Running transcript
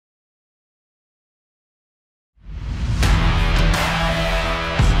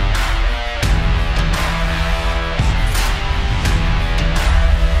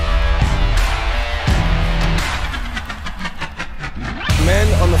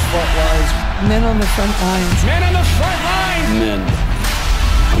front lines. Men on the front lines. Men on the front lines. Men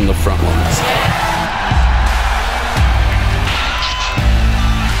on the front lines.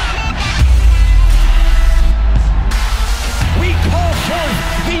 We call forth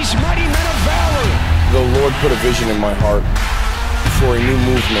these mighty men of valor. The Lord put a vision in my heart for a new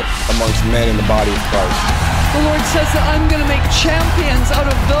movement amongst men in the body of Christ. The Lord says that I'm going to make champions out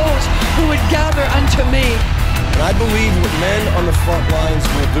of those who would gather unto me. And I believe what men on the front lines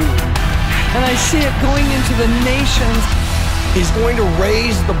will do And I see it going into the nations. is going to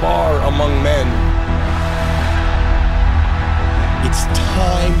raise the bar among men. It's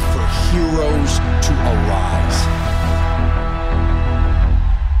time for heroes to arise.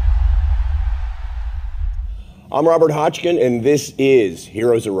 I'm Robert Hotchkin, and this is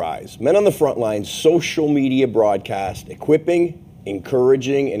Heroes Arise. Men on the Front Lines social media broadcast, equipping,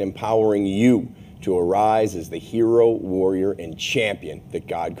 encouraging, and empowering you to arise as the hero, warrior, and champion that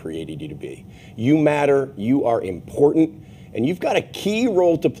God created you to be. You matter, you are important, and you've got a key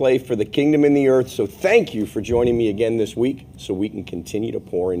role to play for the kingdom in the earth, so thank you for joining me again this week so we can continue to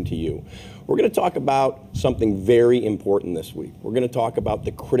pour into you. We're going to talk about something very important this week. We're going to talk about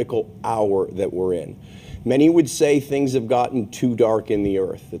the critical hour that we're in. Many would say things have gotten too dark in the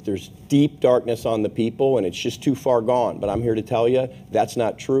earth, that there's deep darkness on the people and it's just too far gone. But I'm here to tell you that's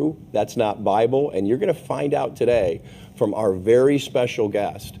not true, that's not Bible, and you're going to find out today from our very special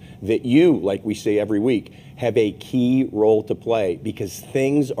guest that you, like we say every week, have a key role to play because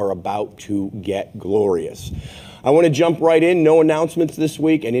things are about to get glorious. I want to jump right in, no announcements this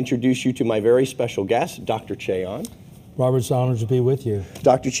week, and introduce you to my very special guest, Dr. Che Ahn. Robert, it's an honor to be with you.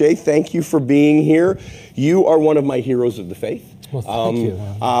 Dr. Che, thank you for being here. You are one of my heroes of the faith. Well, thank you.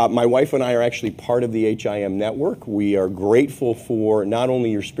 My wife and I are actually part of the HIM network. We are grateful for not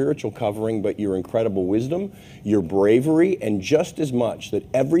only your spiritual covering, but your incredible wisdom, your bravery, and just as much that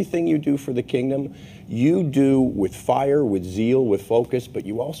everything you do for the kingdom, you do with fire, with zeal, with focus, but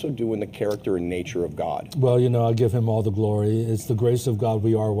you also do in the character and nature of God. Well, you know, I give him all the glory. It's the grace of God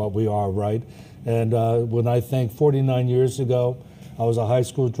we are what we are, right? And when I think 49 years ago, I was a high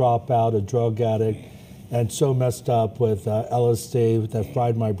school dropout, a drug addict, and so messed up with LSD that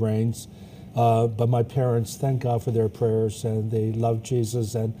fried my brains. But my parents, thank God for their prayers, and they loved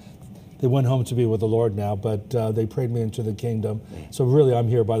Jesus, and they went home to be with the Lord now, but they prayed me into the kingdom. So really, I'm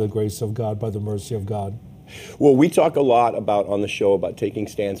here by the grace of God, by the mercy of God. Well, we talk a lot about on the show about taking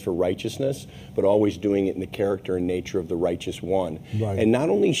stands for righteousness, but always doing it in the character and nature of the righteous one. Right. And not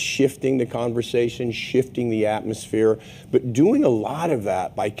only shifting the conversation, shifting the atmosphere, but doing a lot of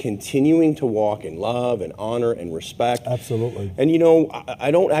that by continuing to walk in love and honor and respect. Absolutely. And you know,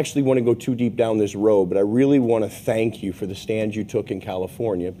 I don't actually want to go too deep down this road, but I really want to thank you for the stand you took in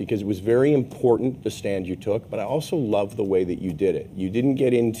California, because it was very important, the stand you took, but I also love the way that you did it. You didn't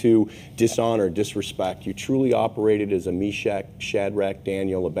get into dishonor, disrespect. You truly operated as a Meshach, Shadrach,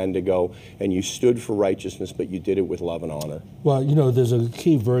 Daniel, Abednego, and you stood for righteousness, but you did it with love and honor. Well, you know, there's a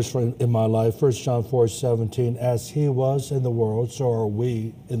key verse in my life, 1 John 4:17, as he was in the world, so are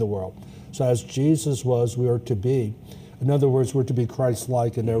we in the world. So as Jesus was, we are to be. In other words, we're to be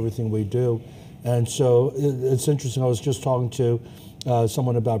Christ-like in everything we do. And so it's interesting, I was just talking to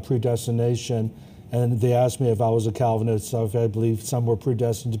someone about predestination, and they asked me if I was a Calvinist, so if I believe some were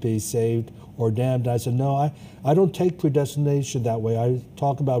predestined to be saved or damned. And I said, no, I don't take predestination that way. I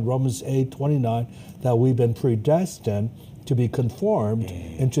talk about Romans 8:29, that we've been predestined to be conformed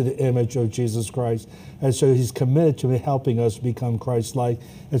into the image of Jesus Christ. And so he's committed to helping us become Christ-like.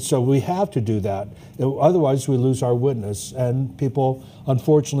 And so we have to do that. Otherwise, we lose our witness. And people,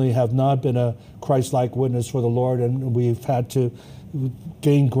 unfortunately, have not been a Christ-like witness for the Lord, and we've had to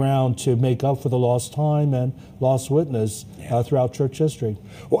gain ground to make up for the lost time and lost witness throughout church history.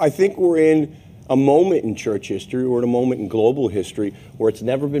 Well, I think we're in a moment in church history, or in a moment in global history, where it's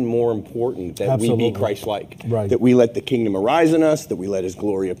never been more important that Absolutely. we be Christ-like. Right. That we let the kingdom arise in us, that we let his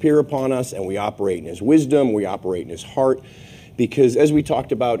glory appear upon us, and we operate in his wisdom, we operate in his heart. Because as we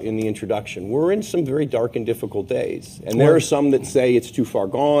talked about in the introduction, we're in some very dark and difficult days. And there are some that say it's too far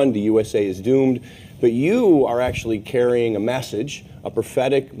gone, the USA is doomed. But you are actually carrying a message, a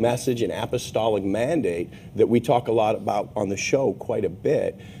prophetic message, an apostolic mandate that we talk a lot about on the show quite a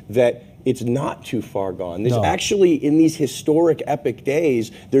bit, that it's not too far gone. There's actually, in these historic epic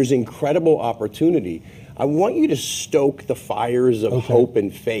days, there's incredible opportunity. I want you to stoke the fires of hope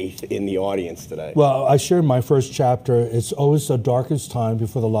and faith in the audience today. Well, I shared my first chapter. It's always the darkest time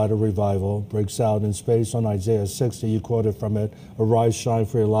before the light of revival breaks out in space on Isaiah 60. You quoted from it, arise, shine,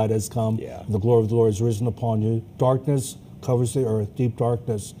 for your light has come. Yeah. The glory of the Lord is risen upon you. Darkness covers the earth, deep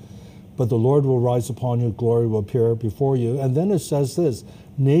darkness. but the Lord will rise upon you, glory will appear before you. And then it says this,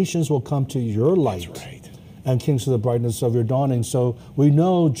 nations will come to your light. That's right. And kings to the brightness of your dawning. So we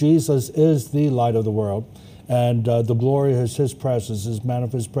know Jesus is the light of the world, and the glory is his presence, his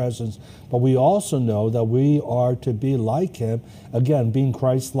manifest presence. But we also know that we are to be like him, again, being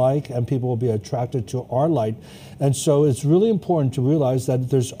Christ-like, and people will be attracted to our light. And so it's really important to realize that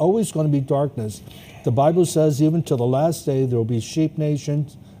there's always going to be darkness. The Bible says even to the last day there will be sheep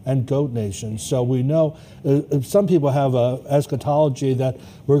nations and goat nations. So we know some people have a eschatology that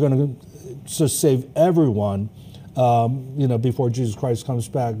we're going to save everyone, before Jesus Christ comes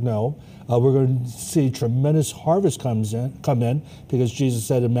back. No, we're going to see tremendous harvest come in, because Jesus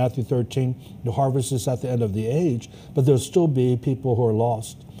said in Matthew 13, the harvest is at the end of the age, but there'll still be people who are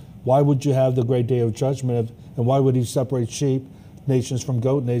lost. Why would you have the great day of judgment, and why would he separate sheep nations from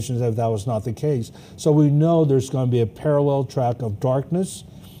goat nations if that was not the case? So we know there's going to be a parallel track of darkness,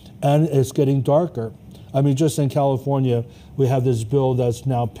 and it's getting darker. I mean, just in California, we have this bill that's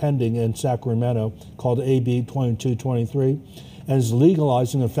now pending in Sacramento called AB 2223, and it's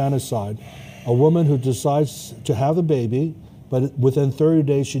legalizing infanticide. A woman who decides to have a baby, but within 30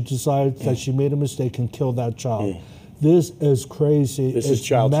 days she decides that she made a mistake and killed that child. This is crazy. This is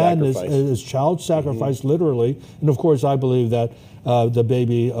child madness. sacrifice. It is child sacrifice, literally. And of course, I believe that the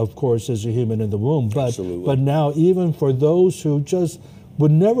baby, of course, is a human in the womb. But now, even for those who just would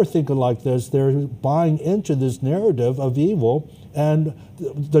never think of like this, they're buying into this narrative of evil, and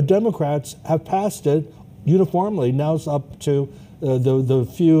the Democrats have passed it uniformly. Now it's up to the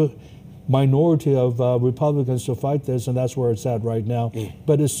few minority of Republicans to fight this, and that's where it's at right now.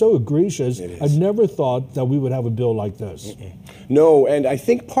 But it's so egregious. I never thought that we would have a bill like this. No, and I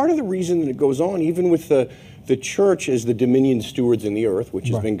think part of the reason that it goes on, even with the church as the dominion stewards in the earth, which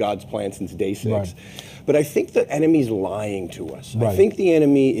has been God's plan since day 6, but I think the enemy's lying to us. I think the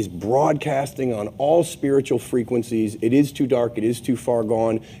enemy is broadcasting on all spiritual frequencies. It is too dark. It is too far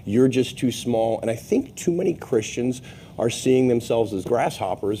gone. You're just too small. And I think too many Christians are seeing themselves as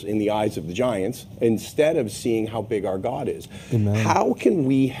grasshoppers in the eyes of the giants instead of seeing how big our God is. Amen. How can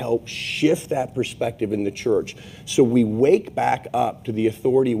we help shift that perspective in the church so we wake back up to the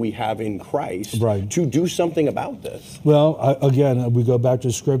authority we have in Christ to do something about this? Well, again, we go back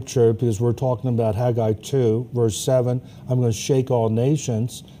to Scripture because we're talking about Haggai 2, verse 7. I'm going to shake all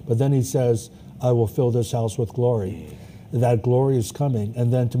nations. But then he says, I will fill this house with glory. That glory is coming.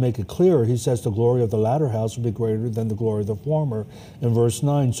 And then to make it clearer, he says the glory of the latter house will be greater than the glory of the former in verse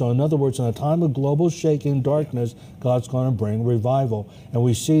 9. So in other words, in a time of global shaking darkness, God's going to bring revival. And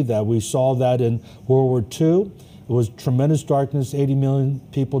we see that. We saw that in World War II. It was tremendous darkness. 80 million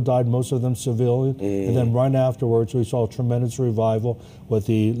people died, most of them civilian. And then right afterwards, we saw tremendous revival with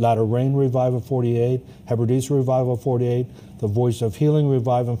the Latter Rain revival 48, Hebrides revival 48, the Voice of Healing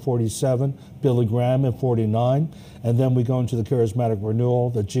revival in 47, Billy Graham in 49. And then we go into the Charismatic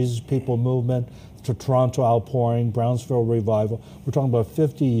Renewal, the Jesus People Movement, the Toronto Outpouring, Brownsville Revival. We're talking about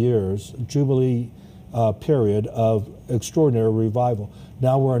 50 years, Jubilee period of extraordinary revival.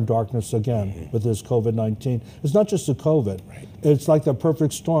 Now we're in darkness again with this COVID-19. It's not just the COVID. It's like the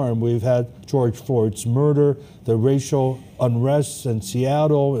perfect storm. We've had George Floyd's murder, the racial unrest in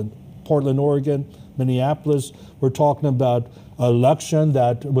Seattle and Portland, Oregon, Minneapolis. We're talking about an election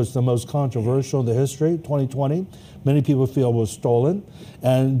that was the most controversial in the history, 2020. Many people feel was stolen.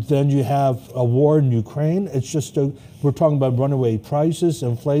 And then you have a war in Ukraine. It's just, we're talking about runaway prices,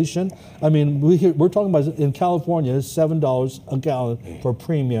 inflation. I mean, we're talking about, in California, it's $7 a gallon for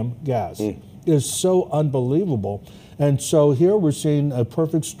premium gas. It's so unbelievable. And so here we're seeing a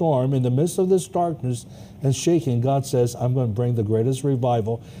perfect storm in the midst of this darkness and shaking. God says, I'm going to bring the greatest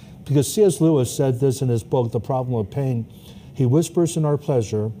revival. Because C.S. Lewis said this in his book, The Problem of Pain. He whispers in our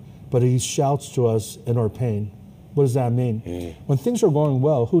pleasure, but he shouts to us in our pain. What does that mean? When things are going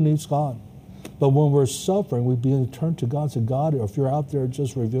well, who needs God? But when we're suffering, we begin to turn to God and say, God, if you're out there,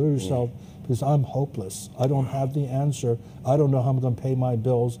 just reveal yourself, because I'm hopeless. I don't have the answer. I don't know how I'm going to pay my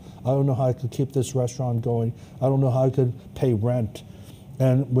bills. I don't know how I could keep this restaurant going. I don't know how I could pay rent.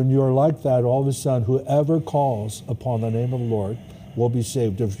 And when you're like that, all of a sudden, whoever calls upon the name of the Lord will be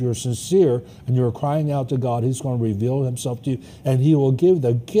saved. If you're sincere and you're crying out to God, he's going to reveal himself to you, and he will give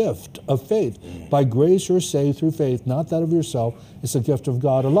the gift of faith. By grace you're saved through faith, not that of yourself. It's a gift of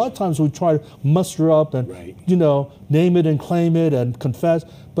God. A lot of times we try to muster up and, name it and claim it and confess,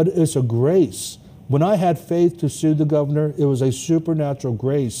 but it's a grace. When I had faith to sue the governor, it was a supernatural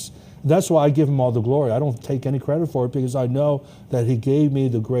grace. That's why I give him all the glory. I don't take any credit for it because I know that he gave me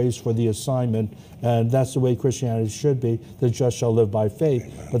the grace for the assignment, and that's the way Christianity should be. The just shall live by faith.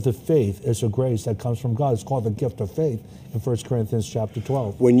 Amen. But the faith is a grace that comes from God. It's called the gift of faith in 1 Corinthians chapter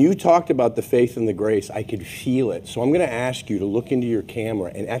 12. When you talked about the faith and the grace, I could feel it. So I'm going to ask you to look into your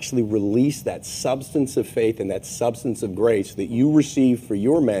camera and actually release that substance of faith and that substance of grace that you received for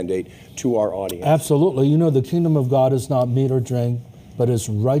your mandate to our audience. Absolutely. You know, the kingdom of God is not meat or drink, but it's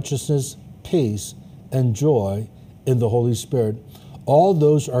righteousness, peace, and joy in the Holy Spirit. All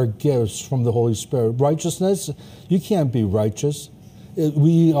those are gifts from the Holy Spirit. Righteousness, you can't be righteous.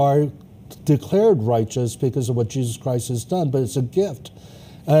 We are declared righteous because of what Jesus Christ has done, but it's a gift.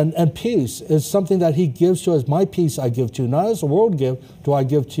 And peace is something that he gives to us. My peace I give to you, not as the world gives, do I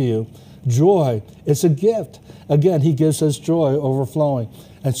give to you. Joy, it's a gift. Again, he gives us joy overflowing.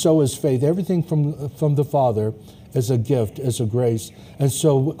 And so is faith. Everything from the Father is a gift, is a grace. And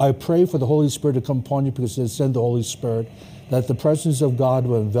so I pray for the Holy Spirit to come upon you because it's in the Holy Spirit, that the presence of God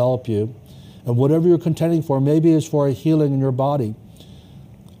will envelop you. And whatever you're contending for, maybe it's for a healing in your body.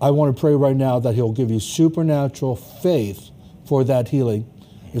 I want to pray right now that he'll give you supernatural faith for that healing.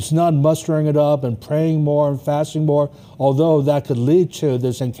 It's not mustering it up and praying more and fasting more, although that could lead to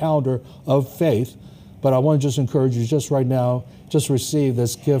this encounter of faith. But I want to just encourage you just right now, just receive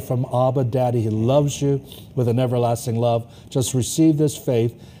this gift from Abba, Daddy. He loves you with an everlasting love. Just receive this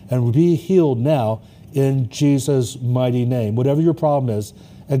faith and be healed now in Jesus' mighty name. Whatever your problem is,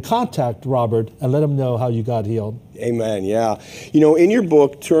 and contact Robert and let him know how you got healed. Amen, yeah. You know, in your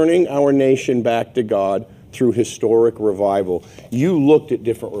book, Turning Our Nation Back to God Through Historic Revival, you looked at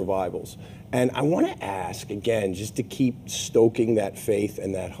different revivals. And I want to ask, again, just to keep stoking that faith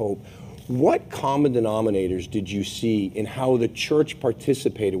and that hope, what common denominators did you see in how the church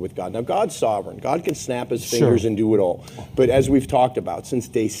participated with God? Now, God's sovereign. God can snap his fingers and do it all. But as we've talked about, since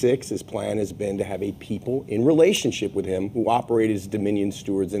day 6, his plan has been to have a people in relationship with him who operate as dominion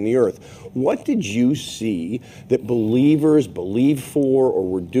stewards in the earth. What did you see that believers believed for or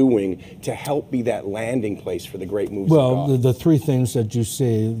were doing to help be that landing place for the great moves of God? Well, the three things that you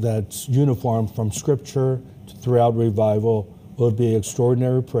see that's uniform from Scripture throughout revival would be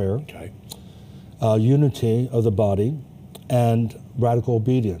extraordinary prayer, unity of the body, and radical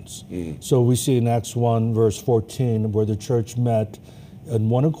obedience. So we see in Acts 1, verse 14, where the church met in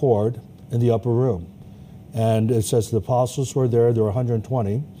one accord in the upper room. And it says the apostles were there were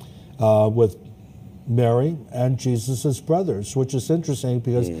 120, with Mary and Jesus' brothers, which is interesting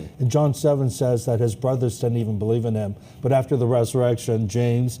because in John 7 says that his brothers didn't even believe in him. But after the resurrection,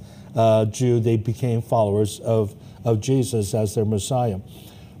 James, Jude, they became followers of Jesus as their Messiah.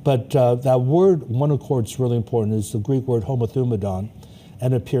 But that word, one accord, is really important. It's the Greek word homothumadon,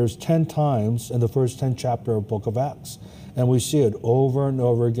 and it appears 10 times in the first 10 chapter of the book of Acts. And we see it over and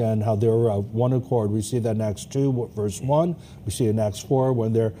over again, how they were of one accord. We see that in Acts 2, verse 1. We see it in Acts 4,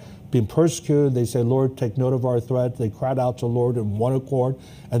 when they're being persecuted, they say, Lord, take note of our threat. They cried out to the Lord in one accord,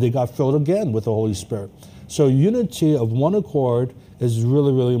 and they got filled again with the Holy Spirit. So unity of one accord is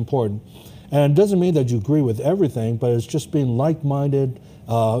really, really important. And it doesn't mean that you agree with everything, but it's just being like-minded.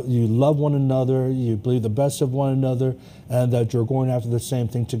 You love one another, you believe the best of one another, and that you're going after the same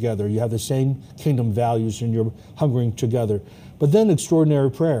thing together. You have the same kingdom values, and you're hungering together. But then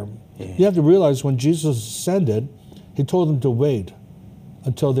extraordinary prayer. You have to realize when Jesus ascended, he told them to wait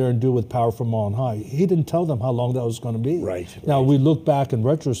until they're endued with power from on high. He didn't tell them how long that was going to be. Now, we look back in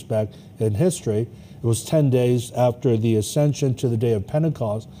retrospect in history, it was 10 days after the ascension to the day of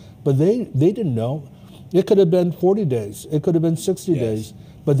Pentecost, but they didn't know. It could have been 40 days. It could have been 60 days.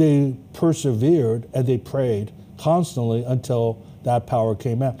 But they persevered and they prayed constantly until that power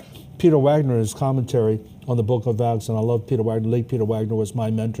came out. Peter Wagner, in his commentary on the book of Acts, and I love Peter Wagner. Late Peter Wagner was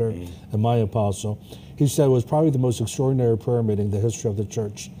my mentor and my apostle. He said it was probably the most extraordinary prayer meeting in the history of the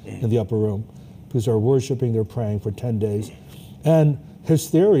church in the upper room, because they're worshiping, they're praying for 10 days. And his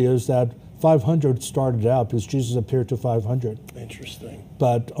theory is that 500 started out because Jesus appeared to 500. Interesting.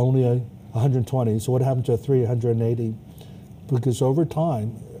 But only 120. So what happened to 380? Because over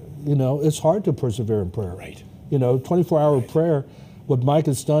time, you know, it's hard to persevere in prayer. You know, 24-hour prayer. What Mike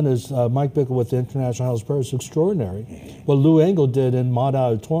has done is, Mike Bickle with the International House of Prayer is extraordinary. What Lou Engle did in Mott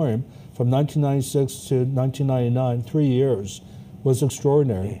Auditorium from 1996 to 1999, 3 years, was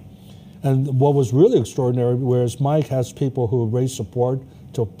extraordinary. And what was really extraordinary, whereas Mike has people who raise support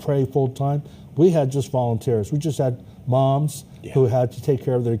to pray full-time, we had just volunteers. We just had moms who had to take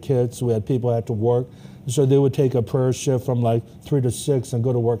care of their kids. We had people who had to work. So they would take a prayer shift from like 3 to 6 and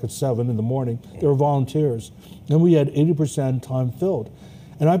go to work at 7 in the morning. They were volunteers. And we had 80% time filled.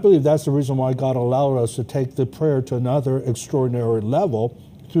 And I believe that's the reason why God allowed us to take the prayer to another extraordinary level,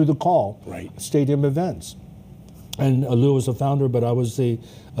 through the call. Right. Stadium events. And Lou was the founder, but I was the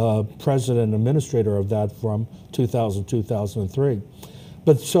president and administrator of that from 2000, 2003.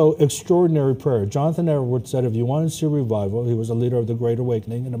 But so extraordinary prayer. Jonathan Edwards said if you want to see revival, he was a leader of the Great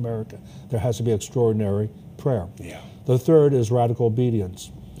Awakening in America, there has to be extraordinary prayer. Yeah. The third is radical obedience.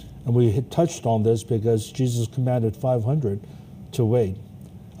 And we had touched on this because Jesus commanded 500 to wait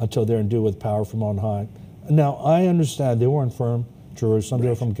until they're endued with power from on high. Now, I understand they weren't from Jerusalem, they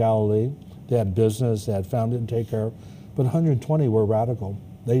were from Galilee. They had business, they had family to take care of. But 120 were radical.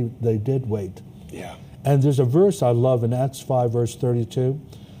 They did wait. Yeah. And there's a verse I love in Acts 5, verse 32.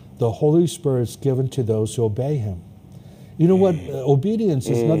 The Holy Spirit is given to those who obey him. You know what? Obedience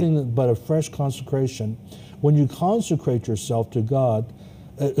is nothing but a fresh consecration. When you consecrate yourself to God,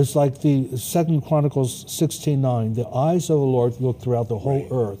 it's like the 2 Chronicles 16:9. The eyes of the Lord look throughout the whole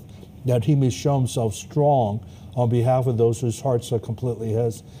earth, that he may show himself strong on behalf of those whose hearts are completely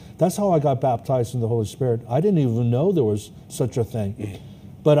his. That's how I got baptized in the Holy Spirit. I didn't even know there was such a thing.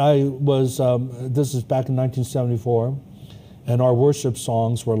 But I was, this is back in 1974, and our worship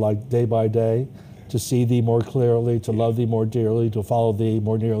songs were like day by day, to see thee more clearly, to love thee more dearly, to follow thee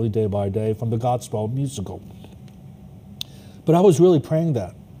more nearly day by day, from the gospel musical. But I was really praying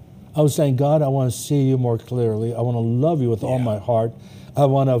that. I was saying, God, I want to see you more clearly. I want to love you with all my heart. I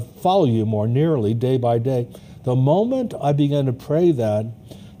want to follow you more nearly day by day. The moment I began to pray that,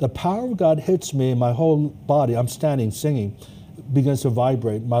 the power of God hits me, my whole body, I'm standing singing, begins to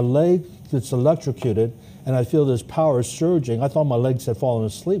vibrate. My leg gets electrocuted, and I feel this power surging. I thought my legs had fallen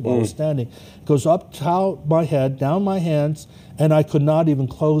asleep while I was standing. It goes up my head, down my hands, and I could not even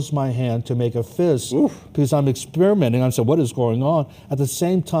close my hand to make a fist because I'm experimenting. I said, what is going on? At the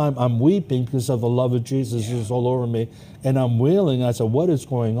same time, I'm weeping because of the love of Jesus is all over me, and I'm wailing. I said, what is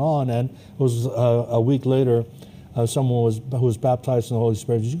going on? And it was a week later, someone who was baptized in the Holy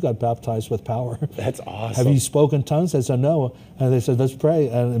Spirit. You got baptized with power. That's awesome. Have you spoken tongues? I said, no. And they said, let's pray.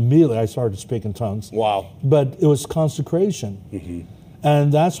 And immediately I started speaking tongues. Wow. But it was consecration.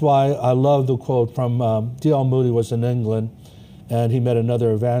 And that's why I love the quote from D.L. Moody was in England, and he met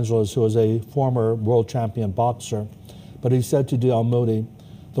another evangelist who was a former world champion boxer. But he said to D.L. Moody,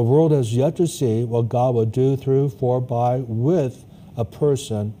 the world has yet to see what God will do through, for, by, with a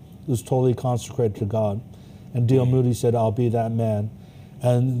person who's totally consecrated to God. And D.L. Moody said, I'll be that man.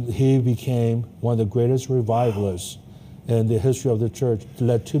 And he became one of the greatest revivalists in the history of the church.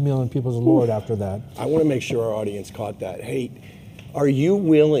 Led 2 million people to the Lord after that. I want to make sure our audience caught that. Hey, are you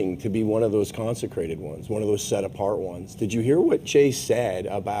willing to be one of those consecrated ones, one of those set-apart ones? Did you hear what Che said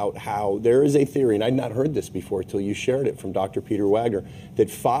about how there is a theory, and I'd not heard this before till you shared it from Dr. Peter Wagner,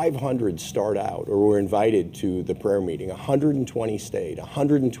 that 500 start out or were invited to the prayer meeting. 120 stayed.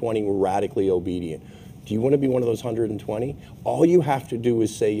 120 were radically obedient. Do you want to be one of those 120? All you have to do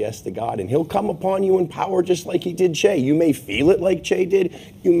is say yes to God, and he'll come upon you in power just like he did Che. You may feel it like Che did,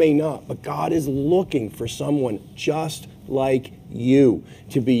 you may not, but God is looking for someone just like you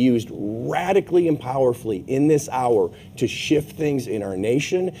to be used radically and powerfully in this hour to shift things in our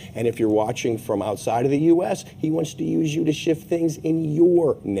nation. And if you're watching from outside of the U.S., he wants to use you to shift things in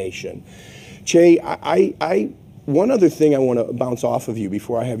your nation. Che, one other thing I want to bounce off of you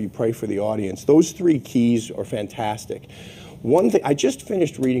before I have you pray for the audience. Those 3 keys are fantastic. One thing, I just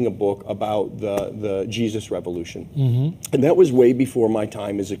finished reading a book about the Jesus Revolution, and that was way before my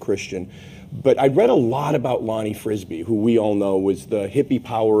time as a Christian. But I read a lot about Lonnie Frisbee, who we all know was the hippie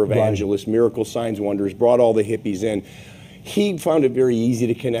power evangelist, miracle signs, wonders, brought all the hippies in. He found it very easy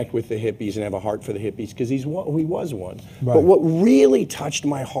to connect with the hippies and have a heart for the hippies because he was one. Right. But what really touched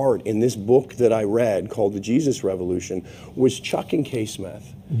my heart in this book that I read called The Jesus Revolution was Chuck and Kay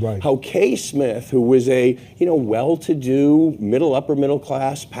Smith. Right. How Kay Smith, who was a well-to-do, upper middle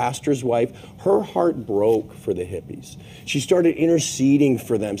class pastor's wife, her heart broke for the hippies. She started interceding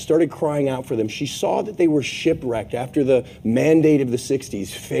for them, started crying out for them. She saw that they were shipwrecked after the mandate of the 60s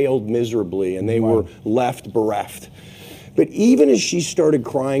failed miserably and they were left bereft. But even as she started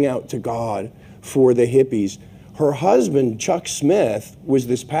crying out to God for the hippies, her husband, Chuck Smith, was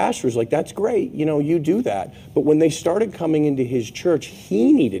this pastor, was like, that's great, you do that. But when they started coming into his church,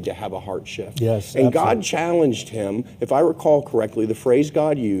 he needed to have a heart shift. Yes, and absolutely. God challenged him. If I recall correctly, the phrase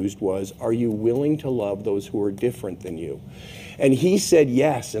God used was, are you willing to love those who are different than you? And he said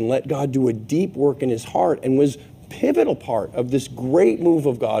yes, and let God do a deep work in his heart, and was pivotal part of this great move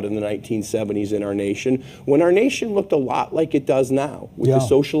of God in the 1970s in our nation, when our nation looked a lot like it does now, with the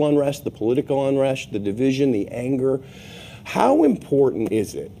social unrest, the political unrest, the division, the anger. How important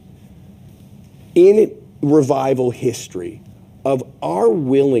is it in revival history of our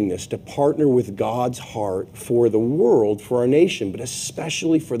willingness to partner with God's heart for the world, for our nation, but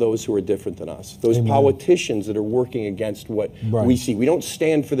especially for those who are different than us, those politicians that are working against what we see. We don't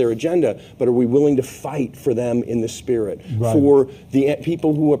stand for their agenda, but are we willing to fight for them in the spirit? For the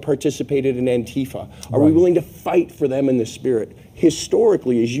people who have participated in Antifa, are we willing to fight for them in the spirit?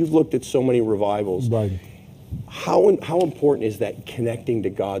 Historically, as you've looked at so many revivals, how important is that connecting to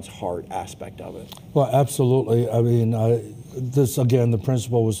God's heart aspect of it? Well, absolutely. I mean, this, again, the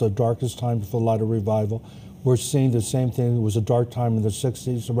principle was the darkest time for the light of revival. We're seeing the same thing. It was a dark time in the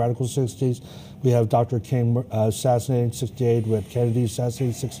 60s, the radical 60s. We have Dr. King assassinated in 68. We had Kennedy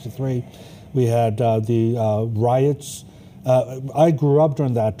assassinated in 63. We had the riots. I grew up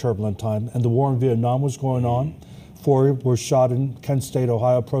during that turbulent time, and the war in Vietnam was going on. 4 were shot in Kent State,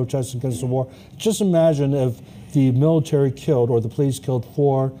 Ohio, protests against the war. Just imagine if the military killed or the police killed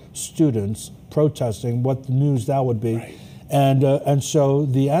 4 students protesting, what the news that would be. And so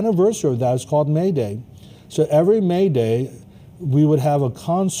the anniversary of that is called May Day. So every May Day, we would have a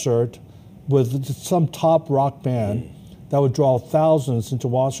concert with some top rock band that would draw thousands into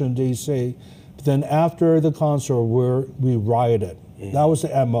Washington, D.C. Then after the concert, we rioted. That was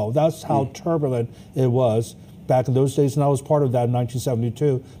the MO. That's how turbulent it was back in those days, and I was part of that in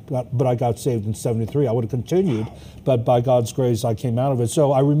 1972, but I got saved in 73. I would have continued, but by God's grace, I came out of it.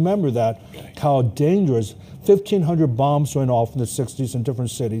 So I remember that, how dangerous. 1,500 bombs went off in the 60s in different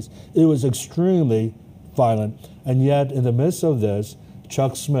cities. It was extremely violent, and yet in the midst of this,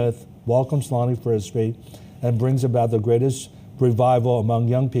 Chuck Smith welcomes Lonnie Frisbee and brings about the greatest revival among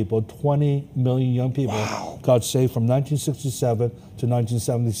young people. 20 million young people got saved from 1967 to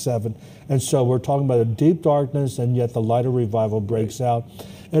 1977. And so we're talking about a deep darkness, and yet the light of revival breaks out.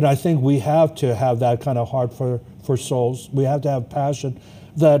 And I think we have to have that kind of heart for souls. We have to have passion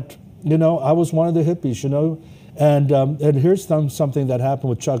that, you know, I was one of the hippies, you know, and here's something that happened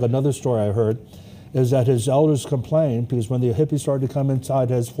with Chuck. Another story I heard is that his elders complained because when the hippies started to come inside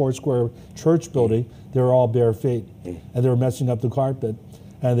his 4-square church building, they were all bare feet, and they were messing up the carpet,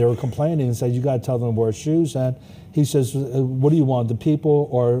 and they were complaining and said, "You got to tell them to wear shoes." And he says, "What do you want, the people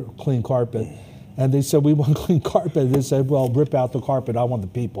or clean carpet?" And they said, "We want clean carpet." They said, "Well, rip out the carpet. I want the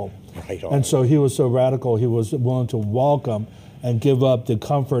people." Right on. And so he was so radical, he was willing to welcome and give up the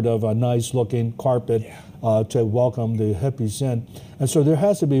comfort of a nice-looking carpet to welcome the hippies in. And so there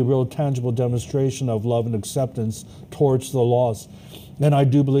has to be a real tangible demonstration of love and acceptance towards the lost. And I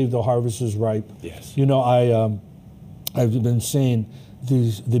do believe the harvest is ripe. Yes. You know, I've been seeing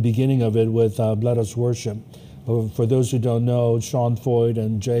the beginning of it with Let Us Worship. For those who don't know, Sean Foyd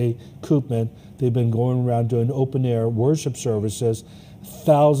and Jay Koopman, they've been going around doing open-air worship services.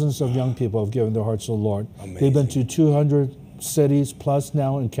 Thousands of young people have given their hearts to the Lord. Amazing. They've been to 200 cities plus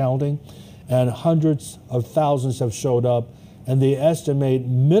now and counting, and hundreds of thousands have showed up, and they estimate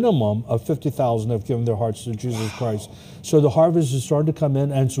minimum of 50,000 have given their hearts to Jesus Christ. So the harvest is starting to come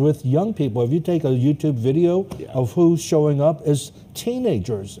in, and it's with young people. If you take a YouTube video of who's showing up, it's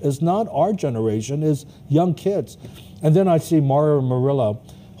teenagers. It's not our generation, it's young kids. And then I see Mario Murillo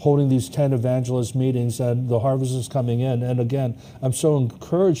holding these 10 evangelist meetings, and the harvest is coming in. And again, I'm so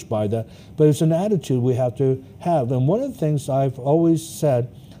encouraged by that. But it's an attitude we have to have. And one of the things I've always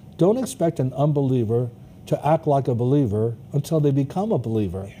said, don't expect an unbeliever to act like a believer until they become a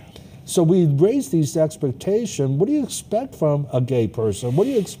believer. So we raise these expectations. What do you expect from a gay person? What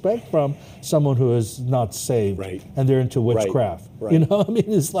do you expect from someone who is not saved and they're into witchcraft? You know, I mean,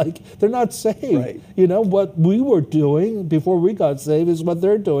 it's like they're not saved. You know, what we were doing before we got saved is what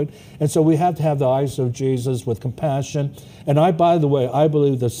they're doing. And so we have to have the eyes of Jesus with compassion. And by the way, I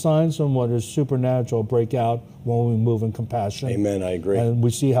believe the signs and wonders, supernatural, break out when we move in compassion. Amen, I agree. And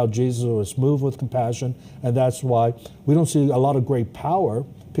we see how Jesus was moved with compassion, and that's why we don't see a lot of great power,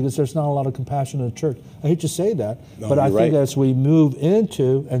 because there's not a lot of compassion in the church. I hate to say that, but I think as we move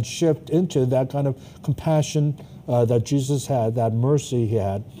into and shift into that kind of compassion that Jesus had, that mercy he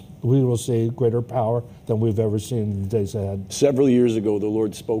had, we will see greater power than we've ever seen in the days ahead. Several years ago, the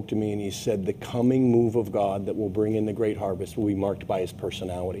Lord spoke to me and he said, the coming move of God that will bring in the great harvest will be marked by his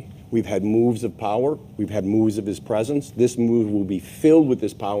personality. We've had moves of power. We've had moves of his presence. This move will be filled with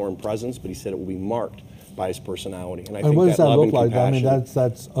his power and presence, but he said it will be marked by his personality. And I think what does that love look and like? compassion, I mean,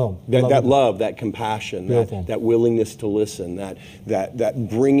 that's that love, that compassion, that willingness to listen, that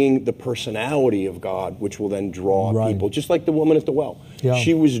bringing the personality of God, which will then draw people. Just like the woman at the well.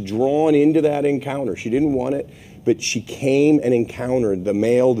 She was drawn into that encounter. She didn't want it, but she came and encountered the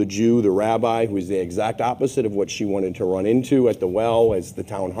male, the Jew, the rabbi, who was the exact opposite of what she wanted to run into at the well as the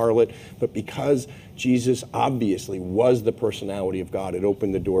town harlot. But because Jesus obviously was the personality of God, it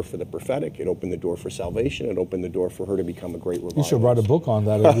opened the door for the prophetic, it opened the door for salvation, it opened the door for her to become a great revivalist. You should write a book on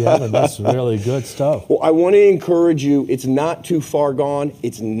that if you haven't. That's really good stuff. Well, I want to encourage you, it's not too far gone,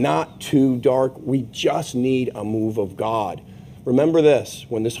 it's not too dark, we just need a move of God. Remember this,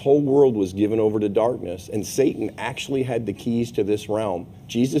 when this whole world was given over to darkness and Satan actually had the keys to this realm,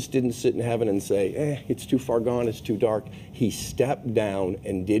 Jesus didn't sit in heaven and say, it's too far gone, it's too dark. He stepped down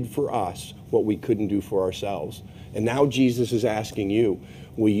and did for us what we couldn't do for ourselves. And now Jesus is asking you,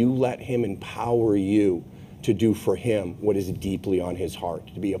 will you let him empower you to do for him what is deeply on his heart,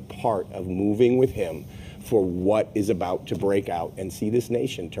 to be a part of moving with him for what is about to break out and see this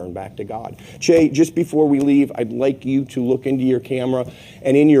nation turn back to God. Che, just before we leave, I'd like you to look into your camera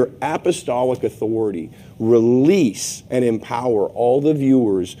and in your apostolic authority, release and empower all the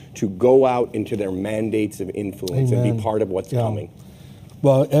viewers to go out into their mandates of influence and be part of what's coming.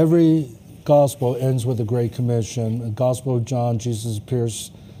 Well, every gospel ends with a great commission. The Gospel of John, Jesus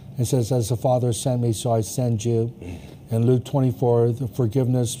appears and says, as the Father sent me, so I send you. In Luke 24, the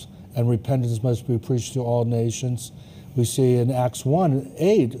forgiveness and repentance must be preached to all nations. We see in Acts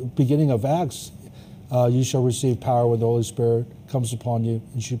 1:8, beginning of Acts, you shall receive power when the Holy Spirit comes upon you,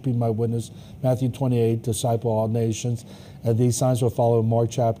 and you shall be my witness. Matthew 28, disciple all nations. And these signs will follow Mark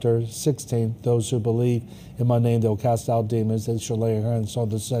chapter 16. Those who believe in my name, they will cast out demons, they shall lay hands on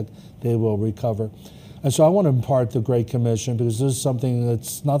the sick, they will recover. And so I want to impart the Great Commission because this is something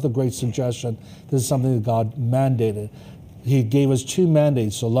that's not the great suggestion. This is something that God mandated. He gave us two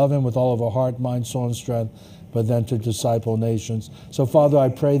mandates, to love him with all of our heart, mind, soul, and strength, but then to disciple nations. So, Father, I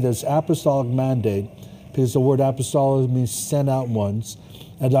pray this apostolic mandate, because the word apostolic means sent out ones,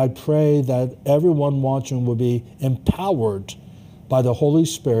 and I pray that everyone watching will be empowered by the Holy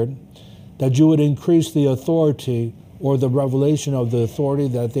Spirit, that you would increase the authority or the revelation of the authority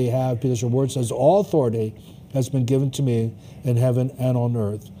that they have, because your word says all authority has been given to me in heaven and on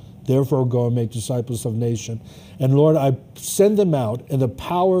earth. Therefore, go and make disciples of nations. And Lord, I send them out in the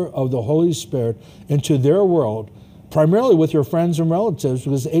power of the Holy Spirit into their world, primarily with your friends and relatives,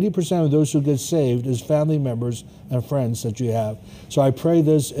 because 80% of those who get saved is family members and friends that you have. So I pray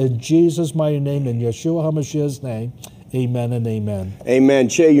this in Jesus' mighty name, in Yeshua HaMashiach's name. Amen and amen. Amen.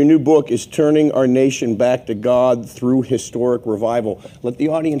 Che, your new book is Turning Our Nation Back to God Through Historic Revival. Let the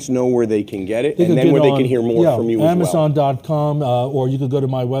audience know where they can get it and then where they can hear more from you as well. Amazon.com, or you could go to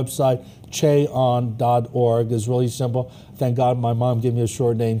my website, cheahn.org. It's really simple. Thank God my mom gave me a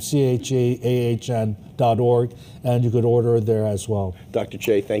short name, CHEAHN.org, and you could order it there as well. Dr.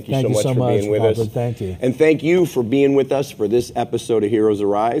 Che, thank you so much for being with us. Thank you. And thank you for being with us for this episode of Heroes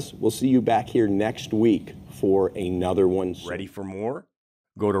Arise. We'll see you back here next week for another one. Ready for more?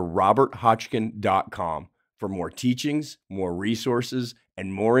 Go to roberthotchkin.com for more teachings, more resources,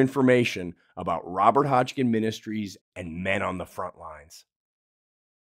 and more information about Robert Hotchkin Ministries and men on the front lines.